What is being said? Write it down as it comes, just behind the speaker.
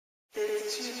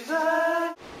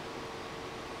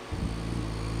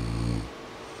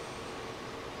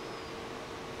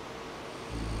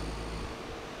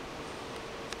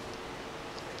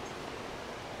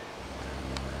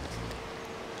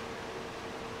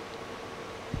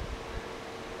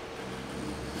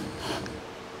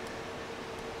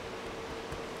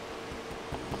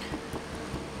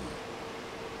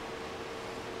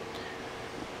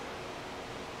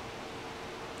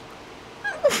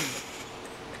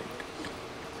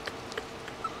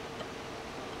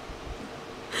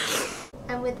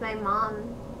I'm with my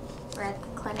mom. We're at the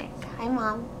clinic. Hi,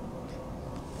 Mom.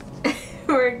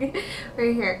 we're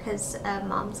here because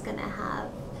Mom's gonna have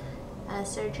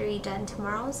surgery done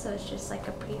tomorrow, so it's just like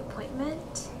a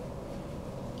pre-appointment.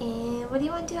 And what do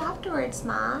you want to do afterwards,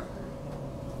 Ma?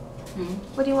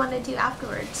 What do you want to do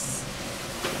afterwards?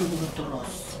 Go to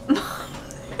Ross. I'm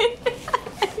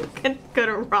gonna go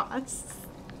to Ross.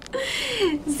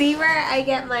 See where I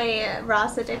get my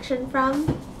Ross addiction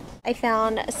from? I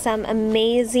found some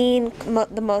amazing,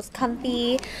 the most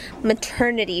comfy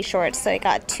maternity shorts. So I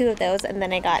got 2 of those, and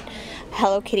then I got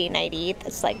Hello Kitty nightie.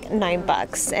 That's like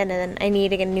 $9. And then I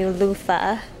need a new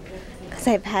loofah because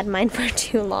I've had mine for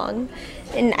too long.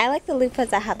 And I like the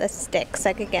loofahs that have the stick so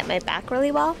I could get my back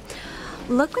really well.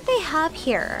 Look what they have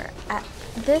here.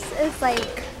 This is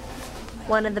like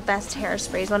one of the best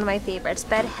hairsprays, one of my favorites.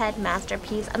 Bedhead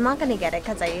Masterpiece. I'm not going to get it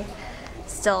because I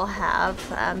still have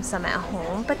some at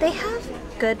home, but they have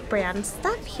good brand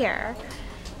stuff here.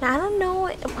 Now I don't know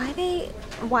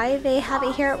why they have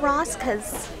it here at Ross,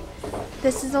 because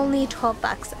this is only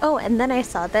 $12. Oh, and then I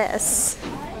saw this,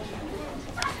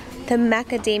 the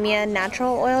macadamia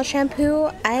natural oil shampoo.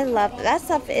 I love that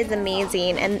stuff. Is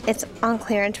amazing, and it's on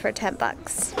clearance for $10.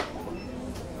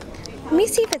 Let me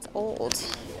see if it's old.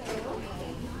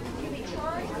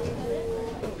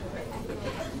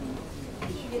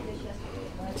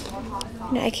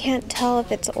 I can't tell if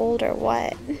it's old or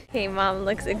what. Hey, Mom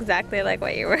looks exactly like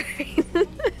what you're wearing.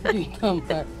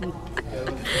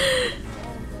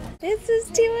 This is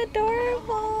too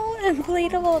adorable.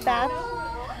 Inflatable bath.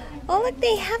 Oh, look,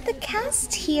 they have the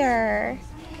cast here.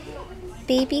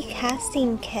 Baby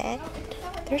casting kit.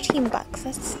 $13.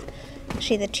 That's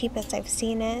actually the cheapest I've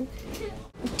seen it.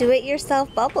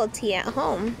 Do-it-yourself bubble tea at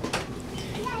home.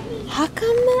 How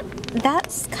come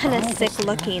that's kind of sick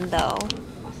looking though?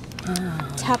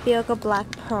 Tapioca black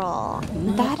pearl.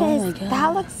 That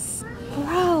looks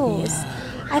gross.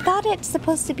 Yeah. I thought it's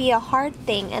supposed to be a hard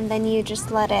thing and then you just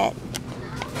let it.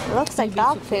 It looks like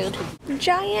dog food.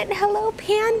 Giant Hello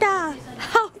Panda.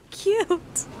 How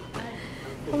cute.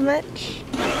 How much?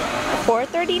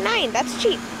 $4.39. That's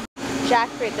cheap.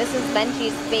 Jackfruit. This is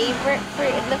Benji's favorite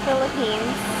fruit in the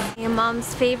Philippines. Your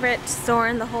mom's favorite store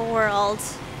in the whole world.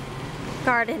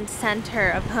 Garden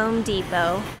Center of Home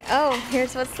Depot. Oh,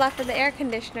 here's what's left of the air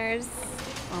conditioners.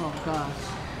 Oh gosh.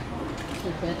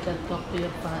 You better talk to your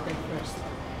father first.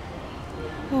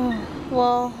 Oh,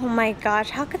 well, oh my gosh,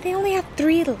 how could they only have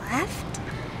 3 left?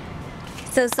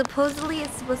 So supposedly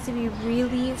it's supposed to be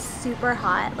really super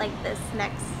hot like this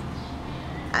next,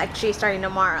 actually starting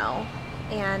tomorrow.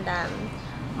 And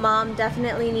Mom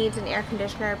definitely needs an air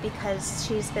conditioner because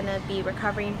she's gonna be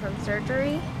recovering from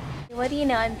surgery. What do you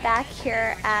know, I'm back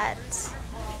here at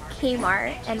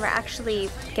Kmart and we're actually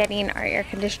getting our air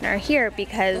conditioner here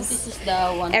because this is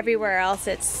the one. Everywhere else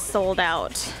it's sold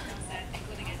out.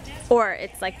 Or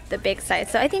it's like the big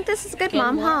size. So I think this is good,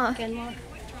 Mom, huh? Kenmore?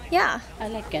 Yeah. I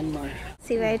like Kenmore.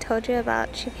 See what I told you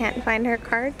about she can't find her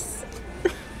cards?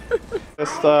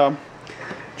 Just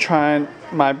trying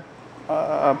my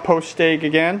poached steak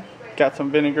again. Got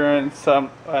some vinegar and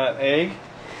some egg.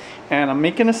 And I'm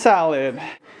making a salad.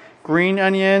 Green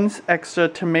onions, extra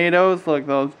tomatoes, like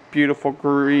those beautiful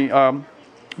green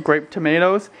grape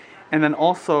tomatoes, and then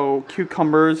also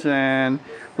cucumbers and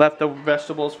leftover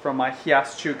vegetables from my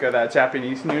hiyashi-chuka, that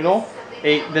Japanese noodle.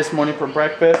 Ate this morning for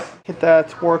breakfast. Look at that,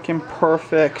 it's working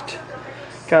perfect.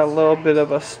 Got a little bit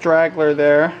of a straggler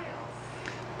there,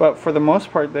 but for the most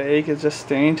part the egg is just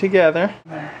staying together.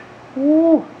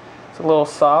 Ooh, it's a little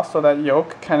soft, so that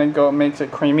yolk kind of makes it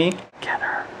creamy. Get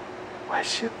her. What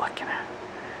is she looking at?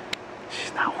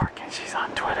 She's not working, she's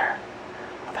on Twitter.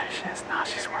 Oh, there she is, now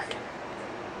she's working.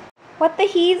 What the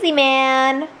heezy,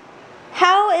 man?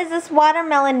 How is this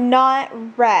watermelon not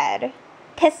red?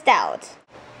 Pissed out.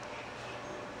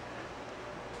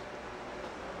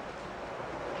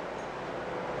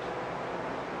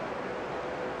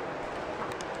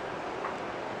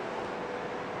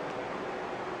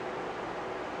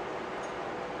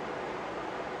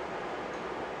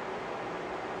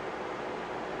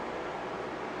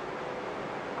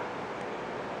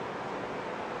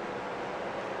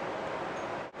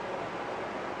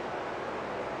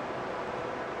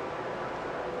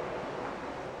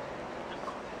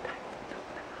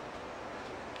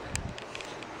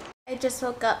 just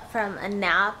woke up from a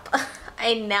nap.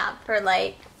 I napped for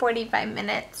like 45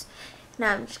 minutes.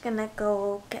 Now I'm just gonna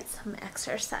go get some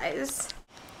exercise.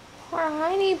 Our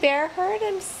honey bear hurt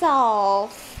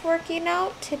himself working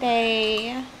out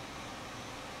today.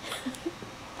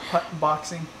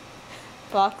 Boxing.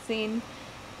 Boxing.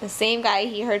 The same guy,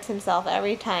 he hurts himself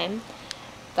every time.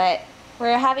 But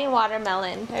we're having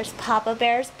watermelon. There's Papa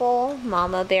Bear's bowl,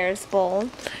 Mama Bear's bowl.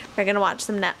 We're gonna watch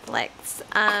some Netflix.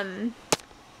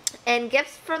 And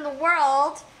gifts from the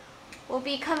world will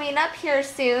be coming up here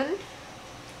soon.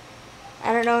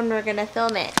 I don't know when we're gonna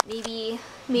film it.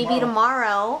 Maybe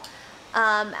tomorrow,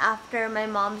 after my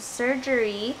mom's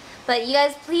surgery. But you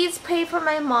guys, please pray for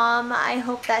my mom. I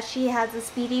hope that she has a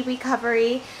speedy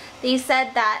recovery. They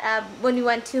said that when we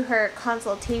went to her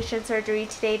consultation surgery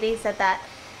today, they said that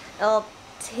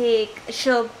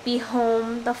she'll be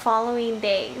home the following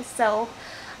day. So,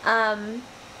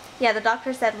 yeah, the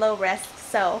doctor said low risk.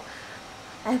 So,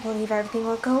 I believe everything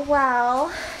will go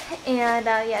well. And,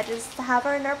 yeah, just have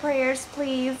her in our prayers,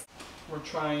 please. We're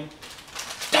trying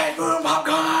Typhoon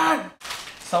popcorn!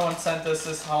 Someone sent us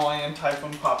this Hawaiian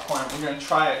Typhoon popcorn. We're gonna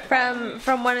try it.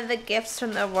 From one of the gifts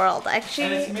from the world. Actually,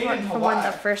 and it's made in from one of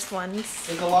the first ones.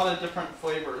 There's a lot of different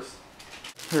flavors.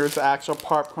 Here's the actual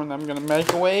popcorn that I'm gonna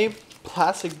microwave.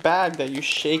 Plastic bag that you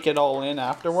shake it all in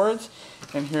afterwards.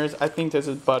 And here's, I think this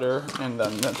is butter and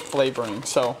then the flavoring.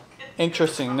 So,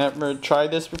 interesting. Never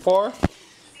tried this before.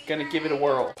 Gonna give it a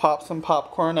whirl. Pop some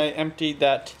popcorn. I emptied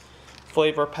that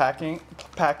flavor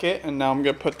packet and now I'm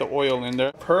gonna put the oil in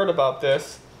there. I've heard about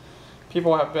this.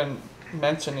 People have been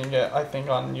mentioning it, I think,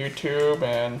 on YouTube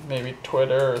and maybe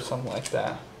Twitter or something like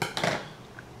that.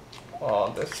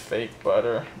 Oh, this fake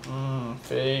butter.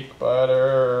 Fake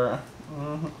butter.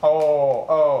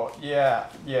 Oh, yeah.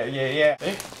 See? And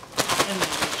then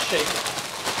you shake it.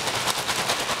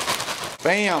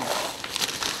 Bam!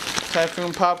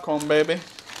 Typhoon popcorn, baby.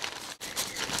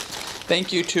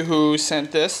 Thank you to who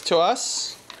sent this to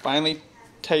us. Finally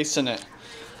tasting it.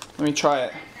 Let me try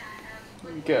it.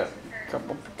 Let me get a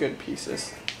couple of good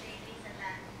pieces.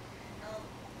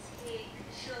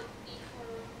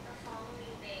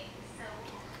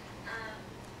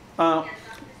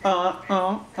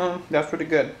 That's pretty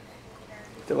good.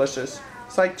 Delicious.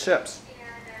 It's like chips.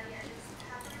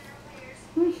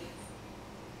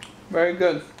 Very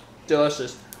good.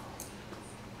 Delicious.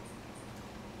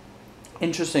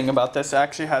 Interesting about this, it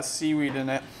actually has seaweed in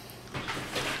it.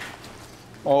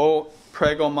 Oh,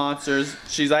 Prego monsters.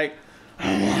 She's like,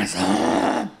 I want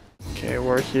some. Okay,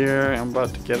 we're here. I'm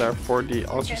about to get our 4D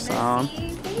ultrasound.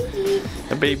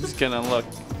 The baby's gonna look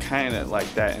kind of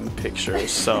like that in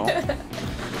pictures, so.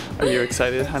 Are you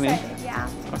excited, honey? Excited, yeah.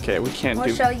 Okay, we can't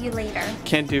We'll show you later.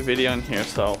 Can't do video in here,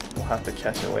 so we'll have to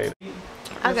catch it later.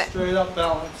 Okay. Straight up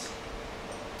balance.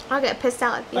 I'll get pissed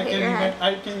out if you hit your head.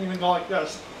 I can't even go like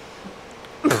this.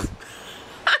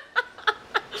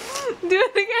 Do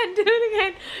it again, do it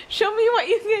again. Show me what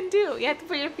you can do. You have to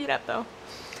put your feet up though.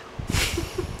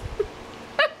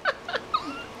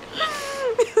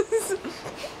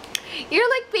 You're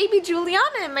like baby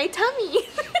Juliana in my tummy.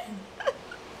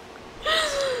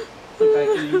 Look, I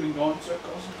can even go in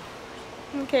circles.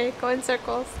 Okay, go in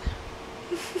circles.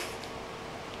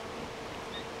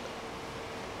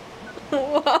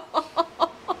 Whoa.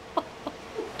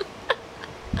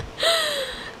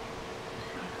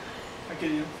 I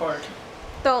can even fart.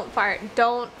 Don't fart.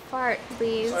 Don't fart,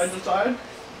 please. Side to side?